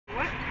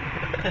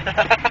Shouldn't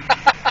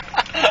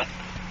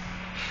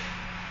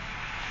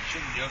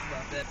joke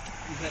about that.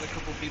 We've had a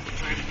couple people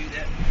trying to do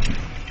that.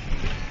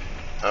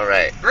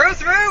 Alright. Brew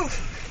Thru!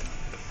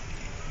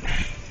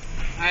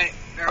 Alright,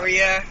 are we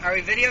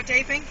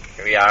videotaping?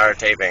 We are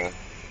taping.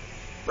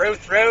 Brew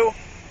Thru!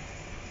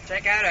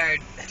 Check out our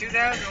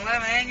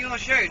 2011 annual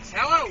shirts.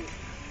 Hello!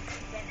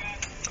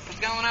 What's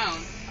going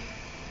on?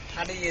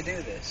 How do you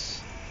do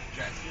this?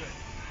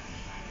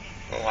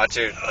 Well, watch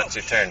your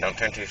turn. Don't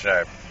turn too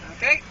sharp.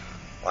 Okay.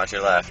 Watch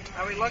your left.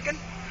 Are we looking?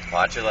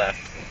 Watch your left.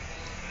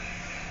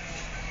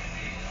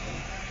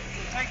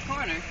 Tight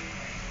corner.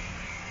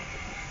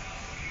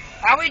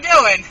 How we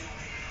doing?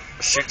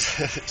 Shoot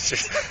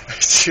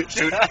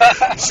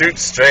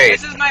straight.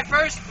 This is my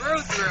first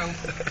Brew Thru.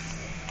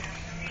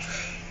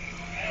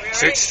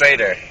 Shoot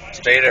straighter.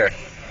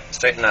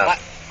 Straighten up.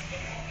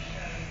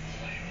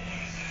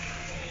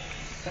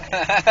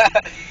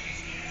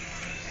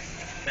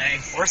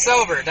 Thanks. We're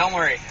sober, don't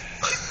worry.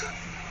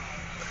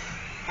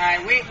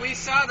 Alright, we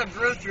saw the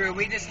Brew Thru,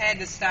 we just had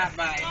to stop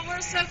by. Well,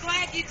 we're so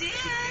glad you did.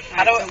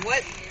 How do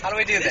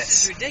we do this?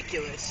 This is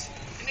ridiculous.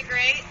 Isn't it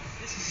great?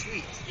 This is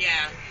sweet.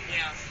 Yeah.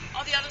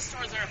 All the other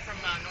stores are from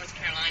North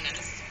Carolina.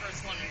 This is the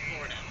first one in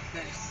Florida.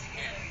 Nice.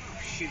 Yeah.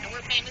 Shoot. And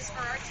we're famous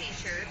for our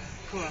t-shirts.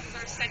 Cool. This is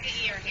our second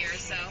year here,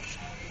 so.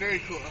 Very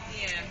cool.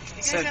 Yeah.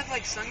 You guys have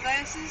like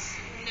sunglasses?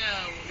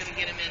 No, we're gonna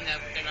get them in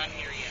though. They're not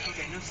here yet.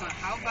 Okay, no sun.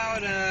 How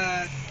about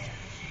oh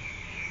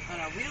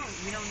no, we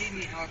don't need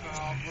any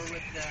alcohol. We're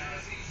with the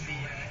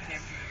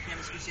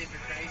Campus Crusade for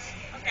Christ.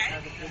 Okay.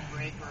 The big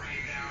break we're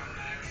right down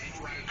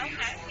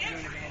Okay. Yeah.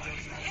 doing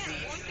evangelism.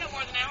 Yeah. We've got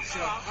more than So,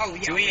 alcohol. oh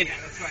yeah. Do we? Yeah,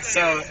 that's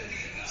right.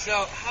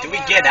 So how Do we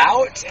about, get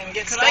out and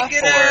get could stuff, I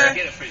get or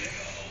get it for you?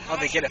 Oh,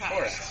 they get it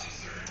for us.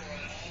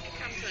 It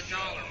comes to $1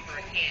 for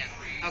a can.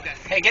 Okay.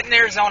 Hey, get an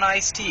Arizona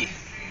iced tea.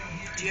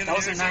 Do you have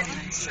Those an are Arizona?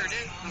 99 Sure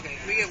do. Okay.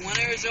 We get one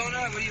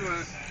Arizona. What do you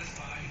want?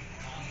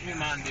 Give me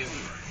Mountain Dew.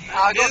 Mountain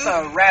I'll go with Dew?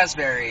 a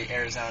raspberry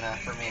Arizona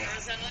for me.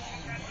 Arizona.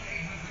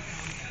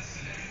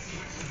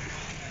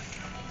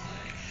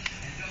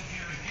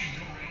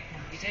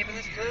 You taping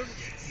this, Clue?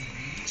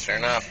 Sure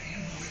enough.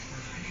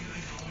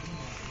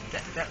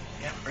 Yeah,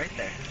 right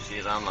there.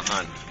 She's on the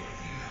hunt.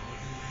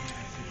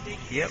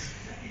 Yep.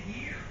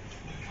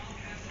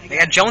 They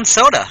got Jones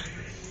Soda.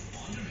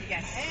 You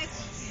got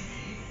hats.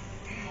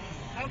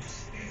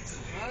 Cups.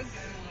 Mugs.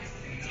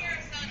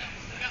 Arizona.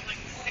 We've got like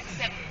 6,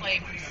 7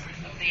 flavors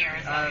of the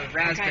Arizona.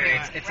 Raspberry.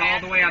 Kinda It's all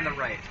the way on the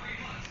right.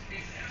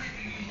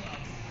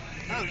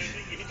 Oh,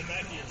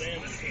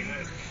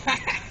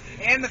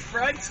 and the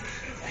front.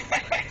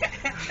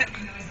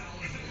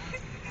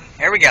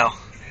 There we go.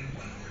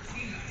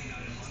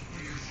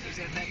 Is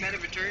that bad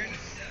of a turn?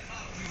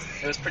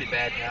 It was pretty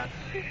bad, John.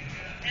 And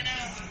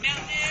Mountain Dew.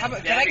 How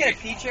about, can I get a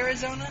peach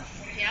Arizona?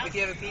 Yeah. If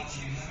you have a peach.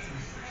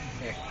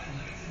 Here.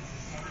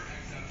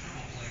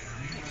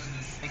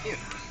 Thank you.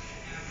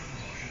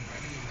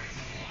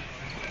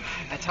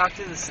 I talked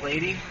to this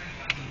lady.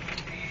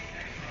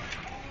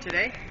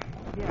 Today?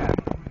 Yeah.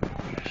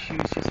 She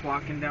was just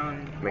walking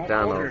down.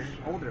 McDonald's.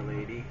 Older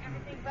lady.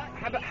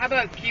 How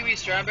about kiwi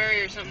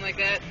strawberry or something like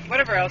that?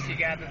 Whatever else you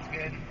got that's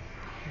good.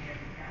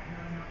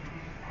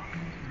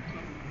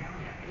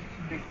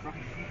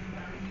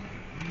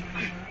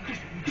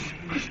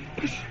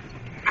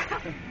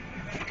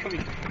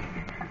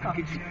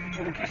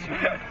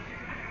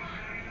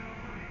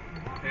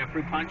 Yeah,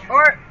 fruit punch.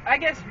 Or, I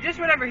guess, just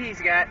whatever he's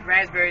got.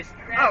 Raspberries.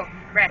 Oh,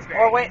 raspberry.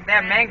 Or wait, they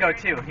have mango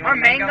too. You Or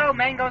want mango.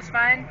 Mango's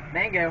fine.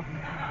 Mango.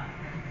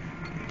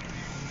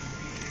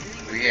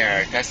 We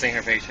are testing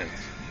her patience.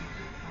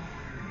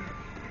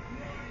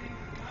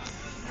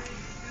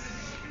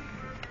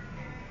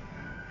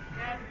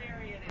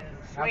 Raspberry it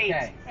is. Sweet.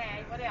 Okay.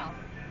 Okay, what else?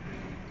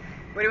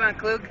 What do you want,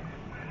 Klug?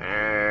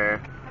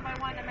 Somebody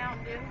want a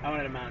Mountain Dew? I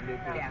wanted a Mountain Dew.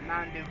 Please. Yeah,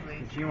 Mountain Dew,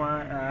 please. Did you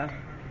want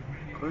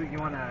Clue, you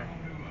want a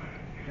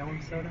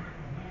Jones soda?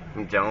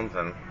 I'm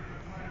Jonesing.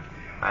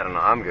 I don't know.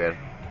 I'm good.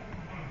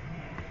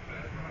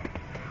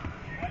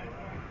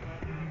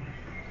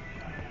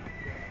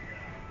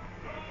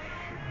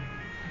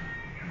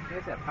 You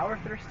guys have power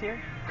thirst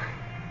here?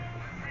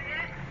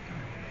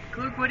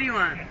 Klug, what do you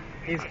want?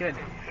 He's good.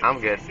 I'm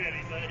good.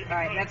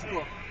 Alright, that's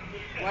cool.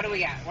 What do we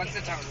got? What's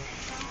the total?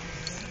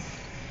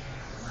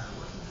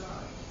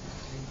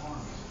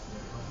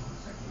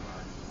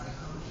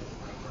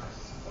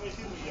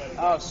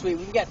 Oh, sweet.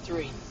 We've got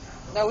 3.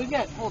 No, we've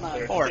got, hold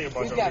on. 4.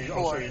 We've got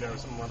 4.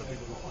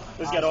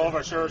 We've got all of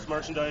our shirts,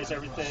 merchandise,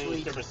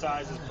 everything, different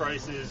sizes,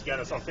 prices. Got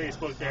us on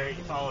Facebook there. You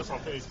can follow us on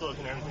Facebook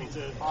and everything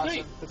too.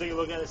 Awesome. So take a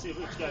look at it, see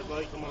what you guys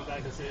like. Come on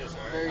back and see us.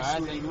 Very All right,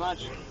 sweet. thank you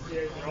much.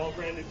 Yeah, they're all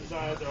brand new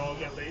designs. They're all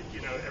got,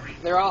 every.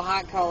 They're all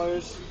hot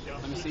colors.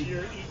 Let me see.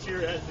 Each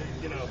year has,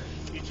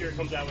 each year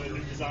comes out with a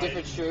new design.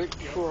 Different shirt.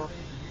 Yep. Cool.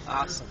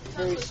 Awesome.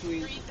 Very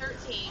sweet.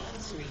 313.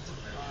 Sweet.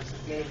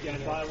 And if you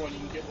buy one, you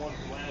can get one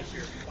from last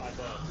year for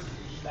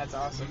 $5. That's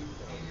awesome.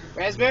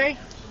 Raspberry?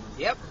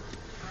 Yep.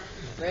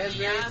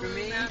 Raspberry for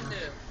me. Mountain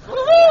Dew.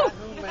 Woohoo!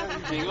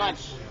 Thank you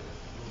much.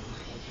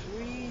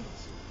 Sweet.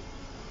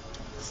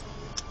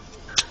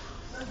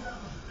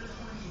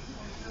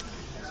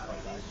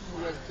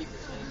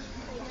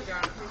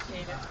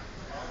 appreciate it.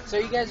 So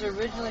you guys are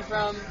originally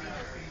from?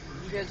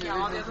 Yeah,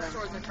 all the other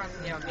stores are from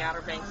the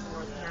Outer Banks of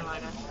North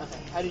Carolina. Okay.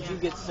 How did you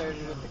get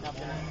started with the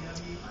company?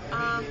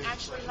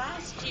 Actually,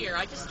 last year,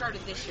 I just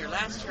started this year.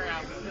 Last year, I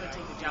was going to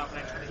take the job, and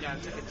I turned it down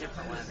and took a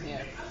different one.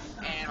 Yeah.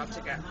 And I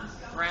took a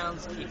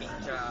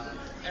groundskeeping job.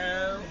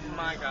 Oh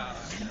my God.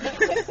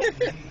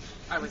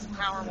 I was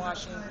power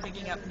washing,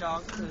 picking up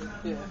dog poop,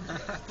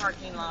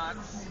 parking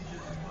lots.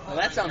 Well,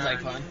 that sounds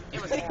like fun.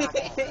 It was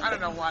horrible. I don't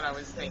know what I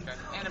was thinking.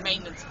 And a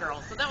maintenance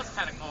girl, so that was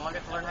kind of cool. I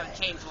got to learn how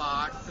to change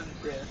locks. And,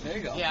 There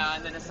you go. yeah,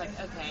 and then it's like,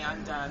 okay,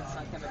 I'm done. So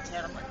I come at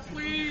 10. I'm like,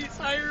 please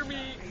hire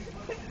me.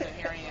 So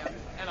here I am,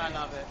 and I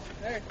love it.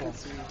 Very cool.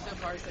 So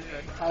far, so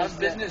good. How's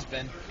business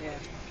been? Yeah.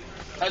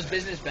 How's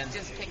business been?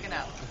 Just picking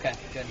up. Okay,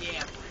 good.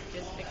 Yeah,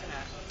 just picking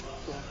up.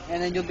 Cool.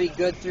 And then you'll be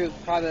good through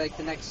probably like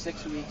the next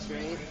 6 weeks,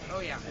 right?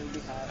 Oh yeah. It'll be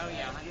hot. Oh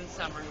yeah. And in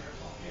summer,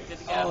 good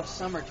to go. Oh,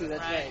 summer too.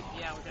 That's right.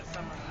 Yeah, we got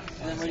summer.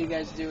 And then what do you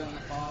guys do in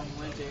the fall and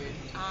winter?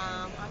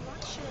 I'm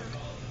not sure.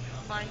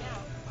 Find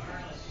out.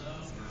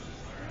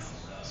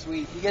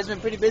 Sweet. You guys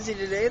been pretty busy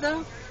today,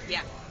 though?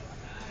 Yeah.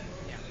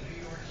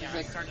 Yeah.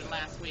 I started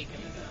last week,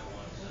 and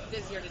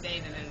busier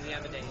today than any of the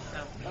other days.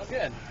 So. Oh,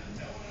 good.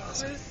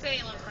 Smooth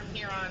sailing from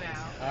here on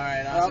out. All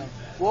right, awesome.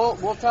 Well,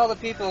 we'll tell the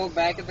people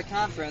back at the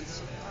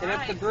conference. Hit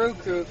up the Alright. Brew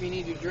Crew if you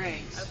need your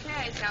drinks.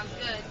 Okay, sounds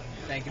good.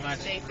 Thank you much.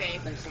 Stay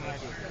safe. Thanks so much.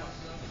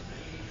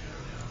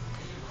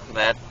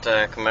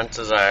 That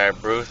commences our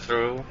Brew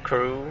Thru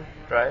crew,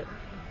 right?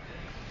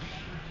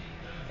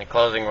 Any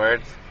closing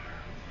words?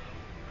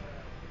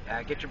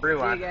 Get your brew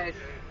See on. you guys.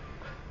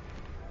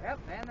 Yep,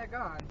 and they're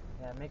gone.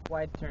 Yeah, make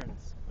wide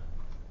turns.